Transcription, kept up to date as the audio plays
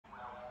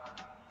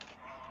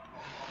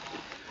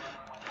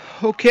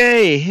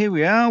Okay, here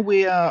we are.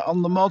 We are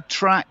on the mod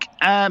track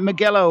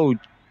Mugello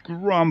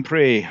Grand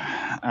Prix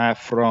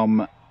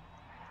from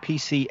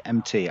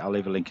PCMT. I'll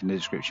leave a link in the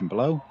description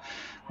below.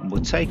 And we're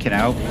taking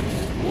out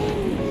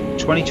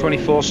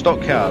 2024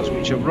 stock cars,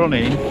 which are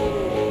running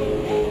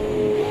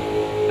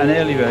an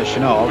early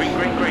version of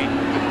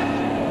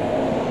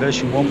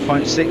version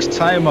 1.6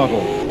 Tyre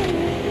model.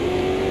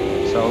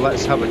 So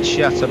let's have a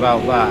chat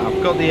about that.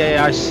 I've got the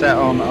AI set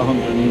on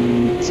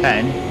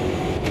 110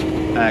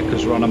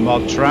 because we're on a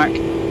mod track,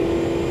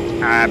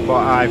 but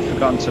I've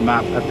forgotten to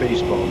map a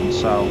boost button,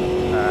 so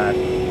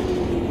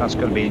that's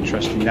going to be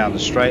interesting down the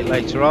straight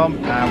later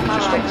on. We're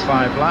just on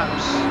 5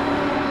 laps.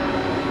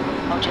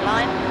 Hold your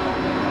line.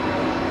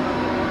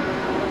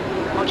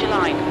 Hold your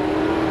line.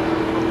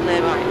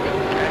 Clear right.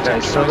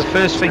 Okay, so the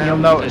first thing you'll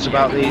notice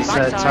about these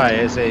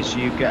tyres is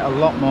you get a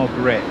lot more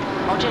grip.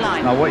 Hold your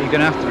line. Now what you're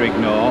going to have to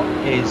ignore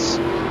is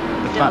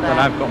the fact that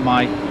I've got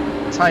my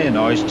tyre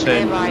noise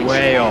turned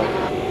way up.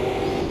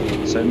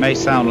 So it may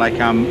sound like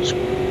I'm,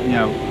 you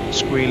know,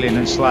 squealing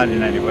and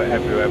sliding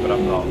everywhere, but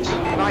I'm not.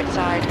 Right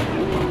side.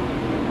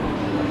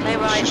 Clear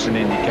right. It's just an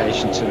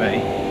indication to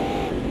me.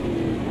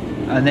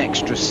 An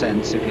extra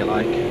sense, if you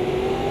like.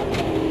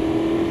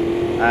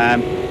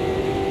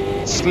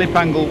 Slip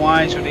angle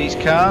wise with these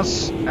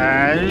cars,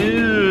 yeah,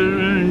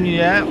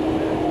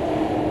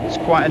 it's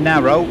quite a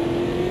narrow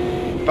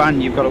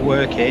band you've got to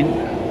work in.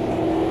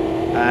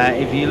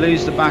 If you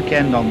lose the back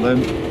end on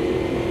them,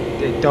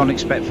 don't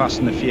expect Fast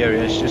and the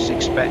Furious, just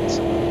expect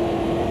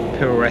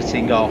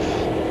pirouetting off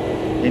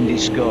in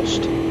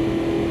disgust.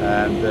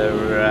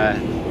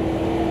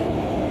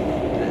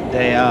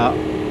 They are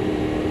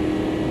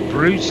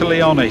brutally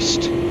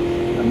honest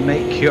and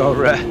make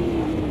your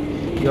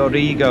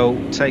ego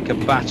take a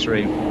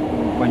battering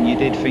when you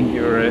did think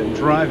you were a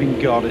driving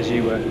god as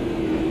you were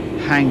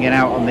hanging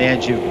out on the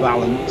edge of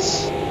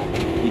balance.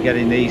 You get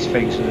in these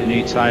things with a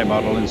new tyre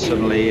model and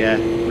suddenly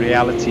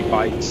reality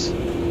bites.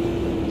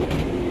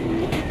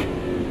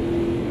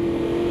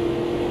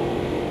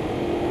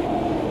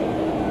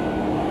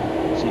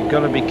 So you've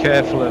got to be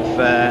careful of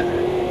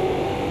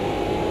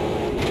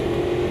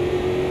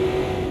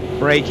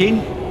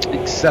braking,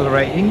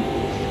 accelerating,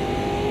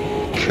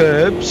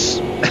 curbs,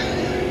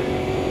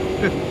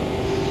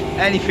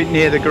 anything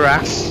near the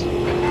grass.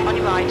 On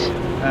your right.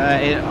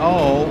 It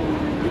all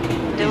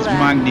is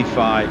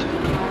magnified,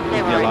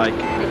 if you like.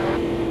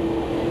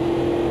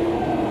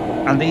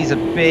 And these are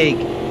big,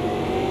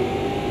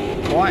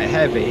 quite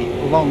heavy,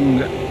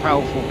 long,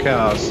 powerful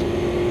cars.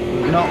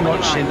 Not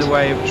much in the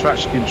way of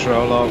traction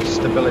control or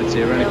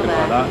stability or anything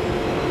like that.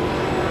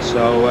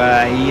 So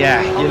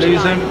yeah, you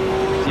lose them,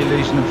 you're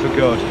losing them for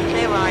good.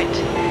 Clear right.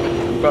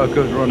 I've got a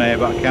good run here,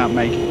 but I can't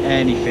make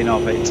anything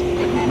of it.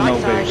 No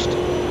boost.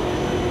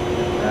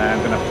 I'm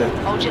going to have to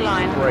hold your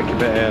line. Brake a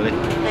bit early.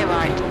 Clear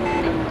right.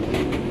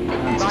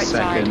 That's a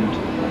second.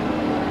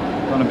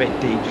 Gone a bit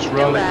deep, just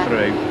roll it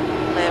through.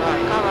 Clear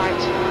right, go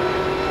right.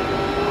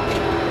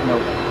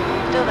 Nope.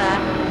 Still there.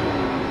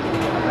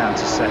 Down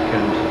to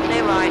second.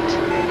 Clear right.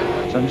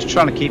 So I'm just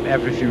trying to keep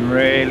everything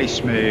really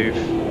smooth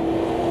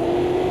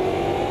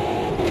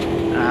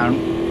and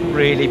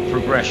really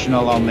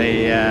progressional on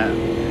the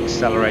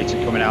accelerator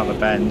coming out of the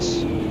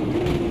bends.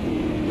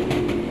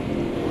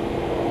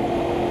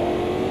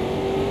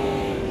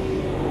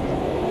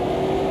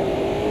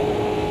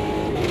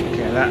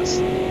 Okay, that's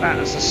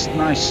a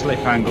nice slip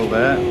angle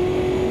there.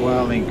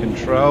 Well in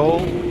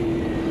control.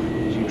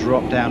 As you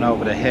drop down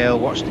over the hill,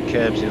 watch the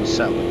curbs, it'll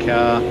settle the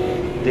car.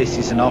 This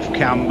is an off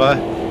camber.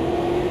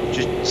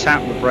 Just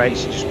tap the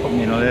brakes, just put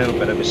me in a little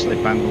bit of a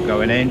slip angle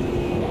going in.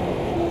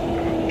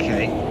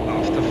 Okay,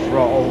 off the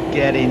throttle,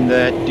 get in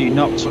there. Do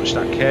not touch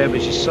that curb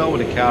as you saw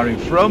with the car in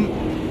front.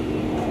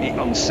 It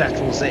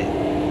unsettles it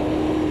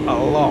a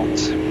lot.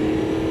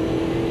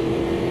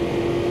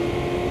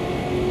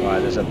 Right,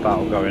 there's a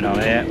battle going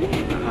on here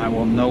I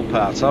want no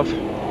part of.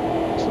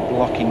 It's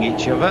blocking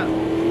each other.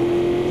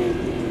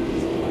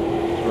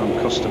 So we're on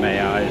custom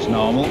AI as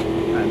normal.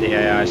 And the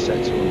AI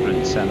set to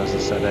 110 as I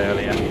said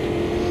earlier,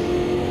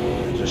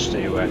 just to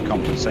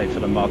compensate for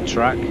the mod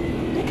track.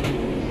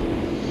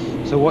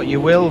 So what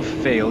you will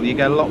feel, you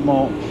get a lot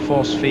more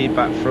force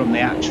feedback from the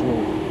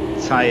actual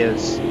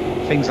tyres,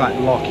 things like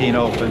locking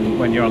up and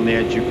when you're on the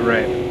edge of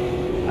grip.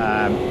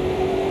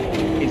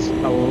 It's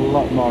a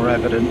lot more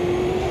evident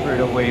through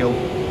the wheel.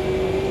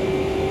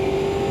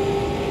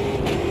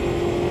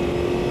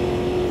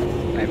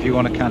 If you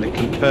want to kind of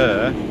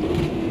compare,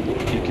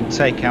 you can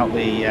take out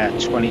the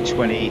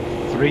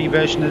 2023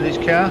 version of this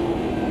car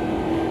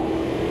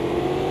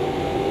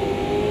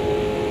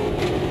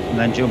and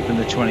then jump in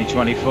the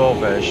 2024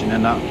 version,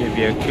 and that'll give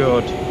you a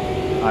good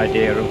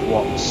idea of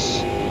what's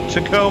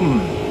to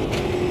come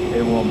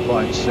in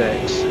 1.6.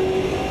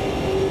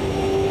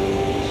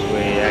 So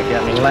we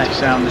get left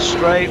down the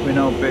straight with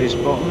no boost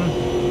button.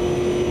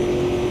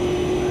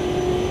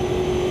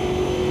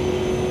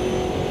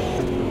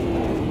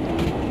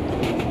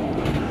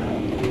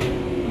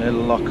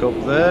 Little lock up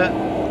there.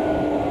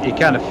 You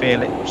kind of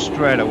feel it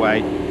straight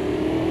away.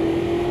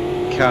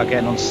 car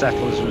getting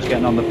unsettled as it was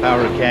getting on the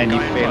power again. You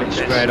feel it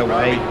straight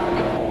away.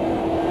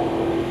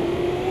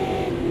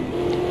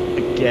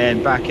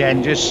 Again, back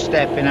end just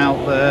stepping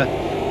out there.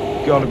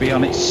 Got to be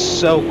on it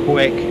so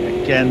quick.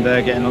 Again,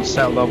 they're getting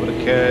unsettled over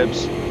the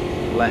curbs.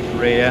 Left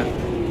rear.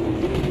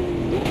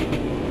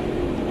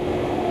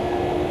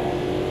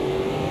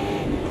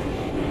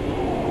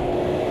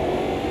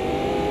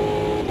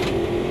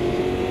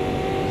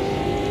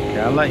 Okay,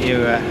 I'll let you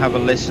have a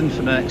listen for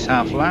the next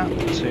half lap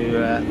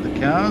to the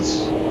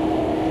cars.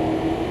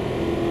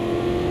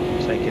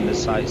 Taking the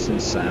sights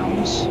and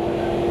sounds.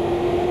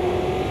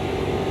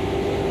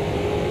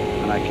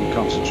 And I can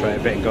concentrate a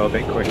bit and go a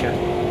bit quicker.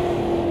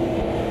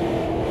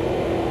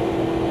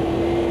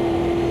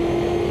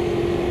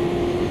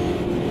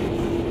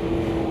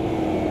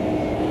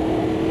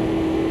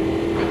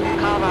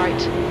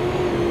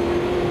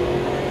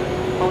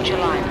 Hold your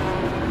line.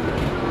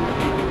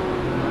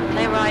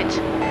 Clear right.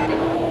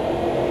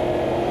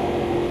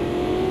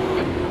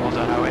 Well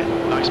done, Owen.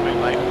 Nice move,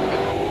 mate.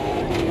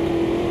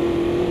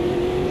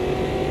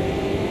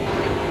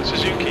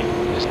 Suzuki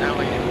is now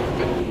leading.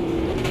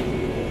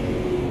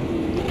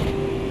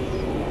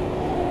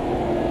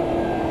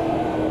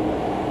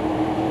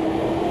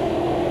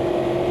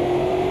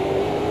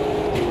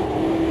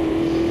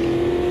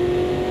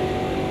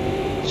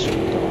 Just got a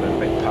little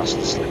bit past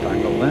the slip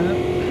angle there.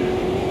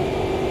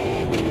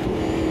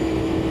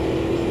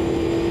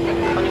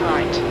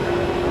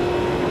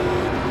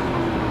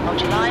 Hold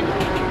your line.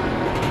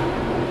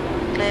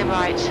 Clear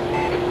right. Good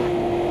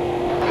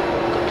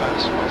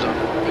pass, well done.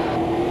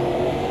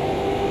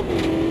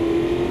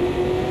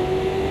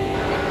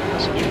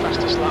 That's a new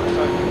fastest lap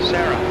for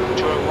Sarah,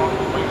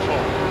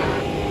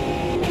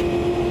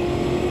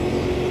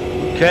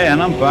 2:01.4. Okay,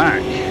 and I'm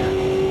back.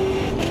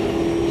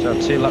 So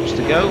 2 laps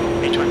to go.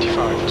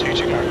 E25, 2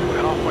 to go.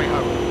 We're halfway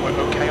home. We're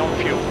okay on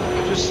fuel.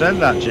 Just said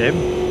that, Jim.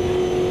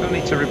 Don't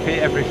need to repeat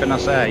everything I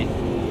say.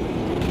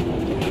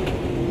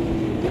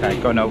 Okay,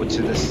 going over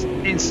to this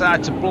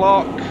inside to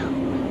block.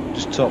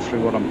 Just talk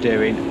through what I'm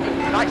doing.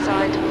 Right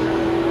side.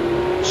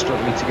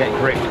 Struggling to get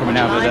grip coming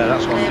out of there,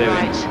 that's what I'm doing.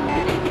 Right.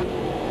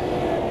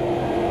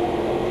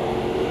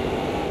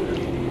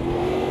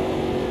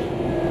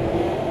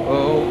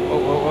 Oh.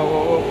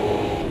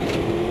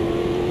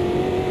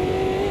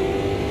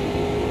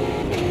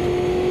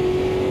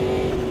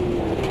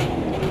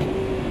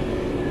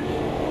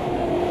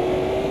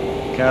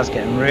 Car's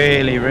getting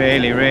really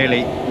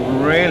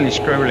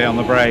squirrely on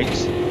the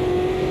brakes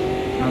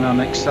and on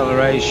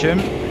acceleration.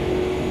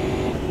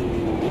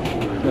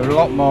 They're a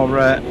lot more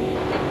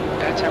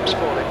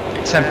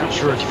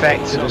temperature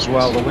affected as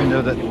well. The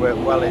window that they work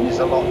well in is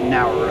a lot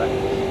narrower,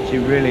 so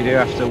you really do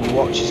have to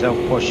watch yourself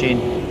pushing.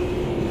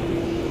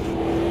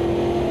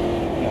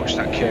 Watch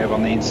that curve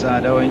on the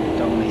inside, Owen.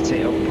 Don't let it,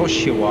 it'll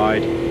push you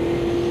wide.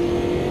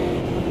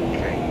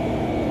 Okay.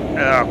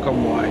 Oh,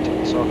 come wide.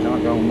 So I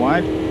can't go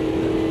wide.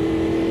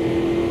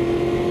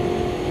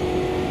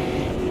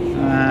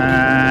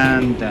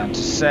 And down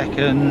to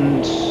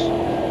second.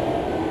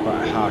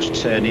 Quite a harsh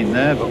turn in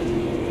there, but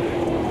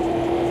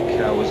the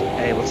car was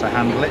able to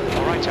handle it.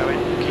 All right, Owen,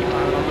 keep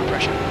Owen on the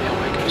pressure. He'll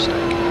make a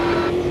mistake.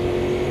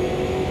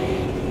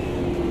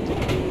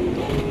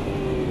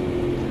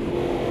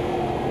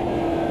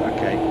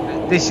 Okay,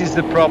 this is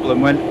the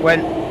problem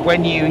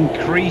when you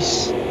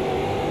increase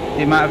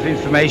the amount of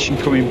information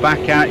coming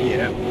back at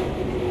you,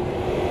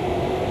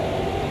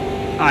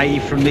 i.e.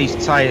 from these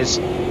tyres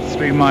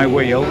through my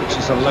wheel, which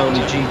is a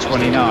lowly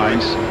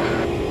G29.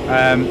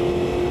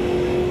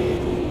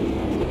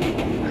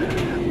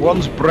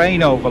 One's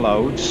brain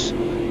overloads,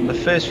 and the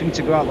first thing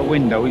to go out the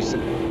window is the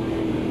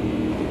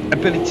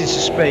ability to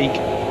speak.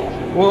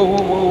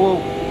 Whoa.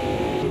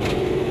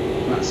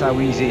 That's how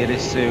easy it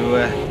is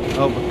to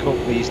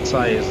overcook these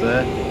tyres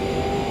there.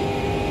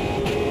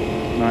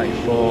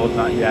 94,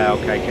 yeah,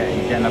 okay,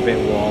 getting a bit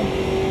warm.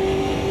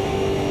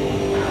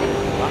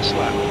 Last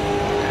lap.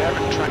 Air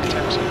and track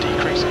temps are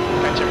decreasing.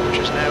 Air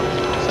temperatures now.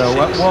 So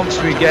once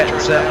we get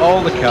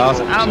all the cars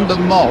and the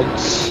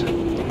mods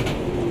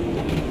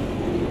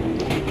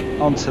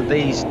onto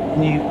these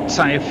new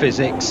tyre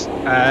physics,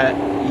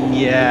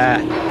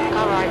 yeah,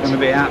 it's going to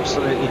be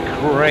absolutely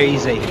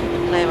crazy.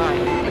 Clear right.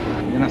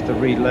 You're going to have to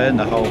relearn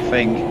the whole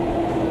thing.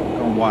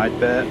 Gone wide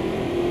bit.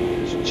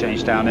 Should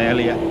change down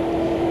earlier.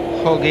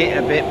 Hug it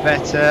a bit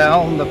better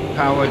on the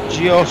power,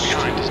 just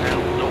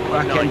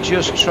back end,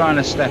 just trying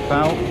to step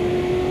out.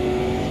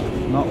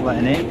 Not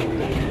letting it.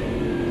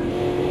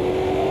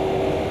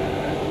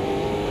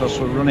 Of course,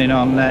 we're running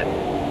on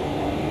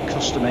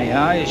custom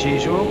AI as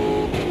usual.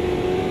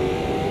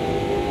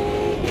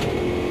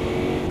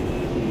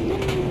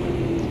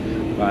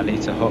 But I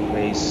need to hook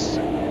these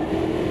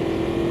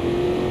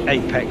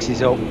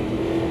apexes up.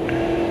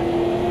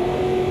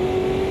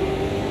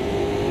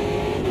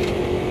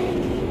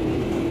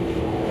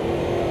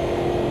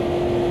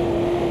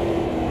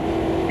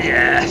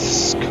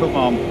 Yes, come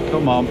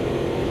on.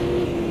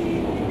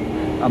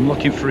 I'm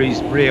looking for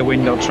his rear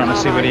window, trying to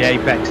see where the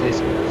apex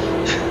is.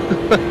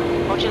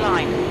 Hold your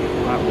line.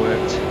 That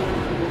worked.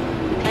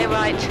 Clear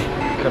right.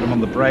 Got him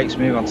on the brakes,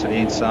 move on to the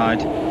inside.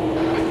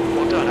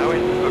 Well done,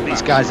 Owen.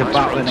 These guys are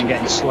battling and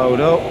getting slowed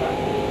up.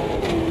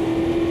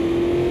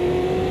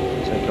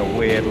 Take a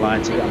weird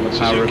line to get on the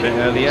power a bit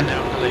earlier.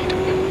 Now in the lead.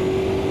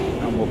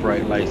 And we'll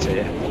brake later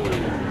here.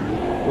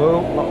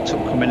 Whoa, locked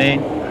up coming in.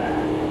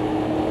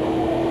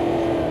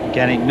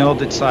 Again, ignore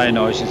the tyre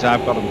noises,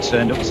 I've got them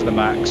turned up to the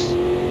max.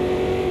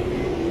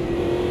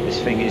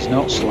 This thing is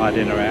not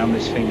sliding around,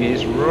 this thing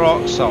is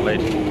rock solid.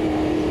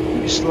 If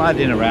you're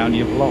sliding around,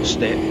 you've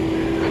lost it.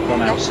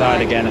 Gone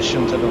outside again, I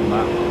shouldn't have done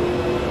that.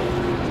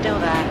 Still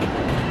there.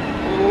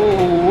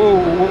 Whoa, whoa,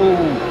 whoa.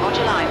 Hold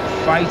your line.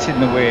 Fighting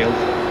the wheel.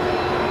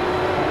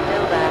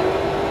 Still there.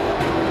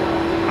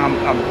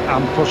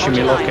 I'm pushing Hold my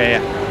your luck line.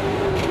 here.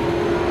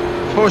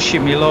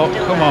 Pushing me luck,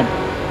 Still come there. on.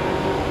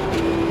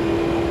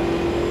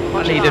 I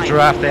Hold your need a line.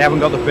 draft, they haven't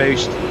got the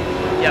boost.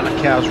 Yellow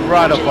car's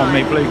right Hold up your on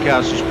me, line. blue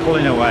car's just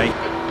pulling away.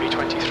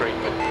 V23.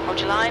 Hold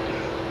your line.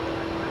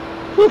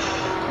 Whew.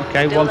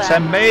 Okay, Still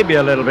 110 there. maybe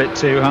a little bit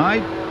too high,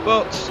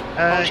 but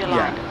Hold your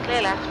line. yeah.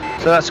 Clear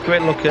left. So that's a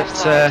quick look Left at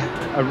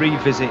side. a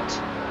revisit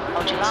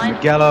Hold your to line.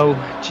 Mugello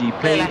GP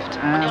Clear left.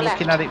 On and your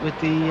looking left. at it with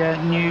the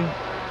new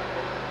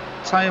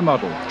tyre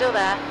model. Still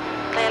there.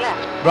 Clear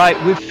left.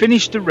 Right, we've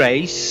finished the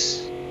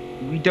race.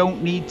 We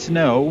don't need to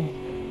know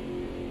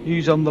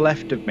who's on the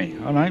left of me,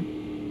 alright?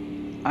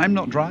 I'm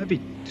not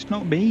driving, it's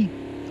not me.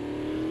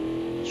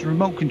 It's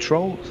remote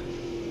controlled.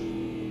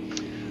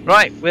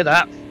 Right, with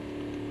that,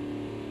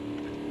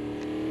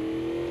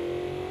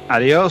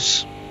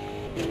 adios.